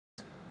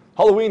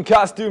Halloween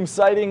costume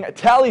sighting,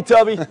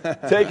 Tally-Tubby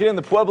taking in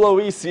the Pueblo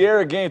East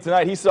Sierra game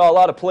tonight. He saw a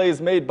lot of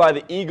plays made by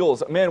the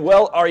Eagles.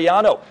 Manuel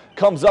Arellano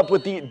comes up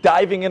with the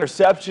diving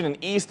interception, and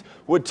East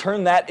would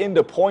turn that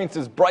into points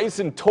as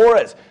Bryson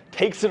Torres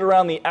takes it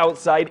around the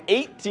outside,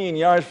 18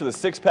 yards for the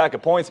six-pack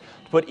of points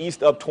to put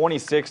East up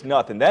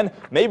 26-0. Then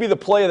maybe the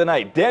play of the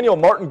night. Daniel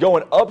Martin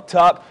going up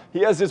top. He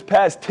has his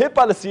pass tipped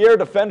by the Sierra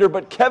defender,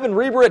 but Kevin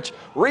Reberich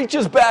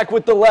reaches back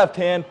with the left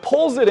hand,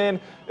 pulls it in,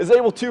 is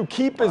able to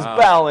keep his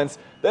balance,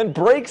 then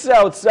breaks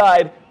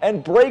outside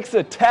and breaks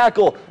a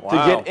tackle to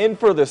get in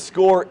for the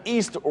score.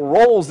 East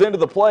rolls into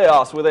the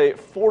playoffs with a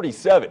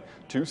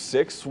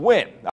 47-6 win.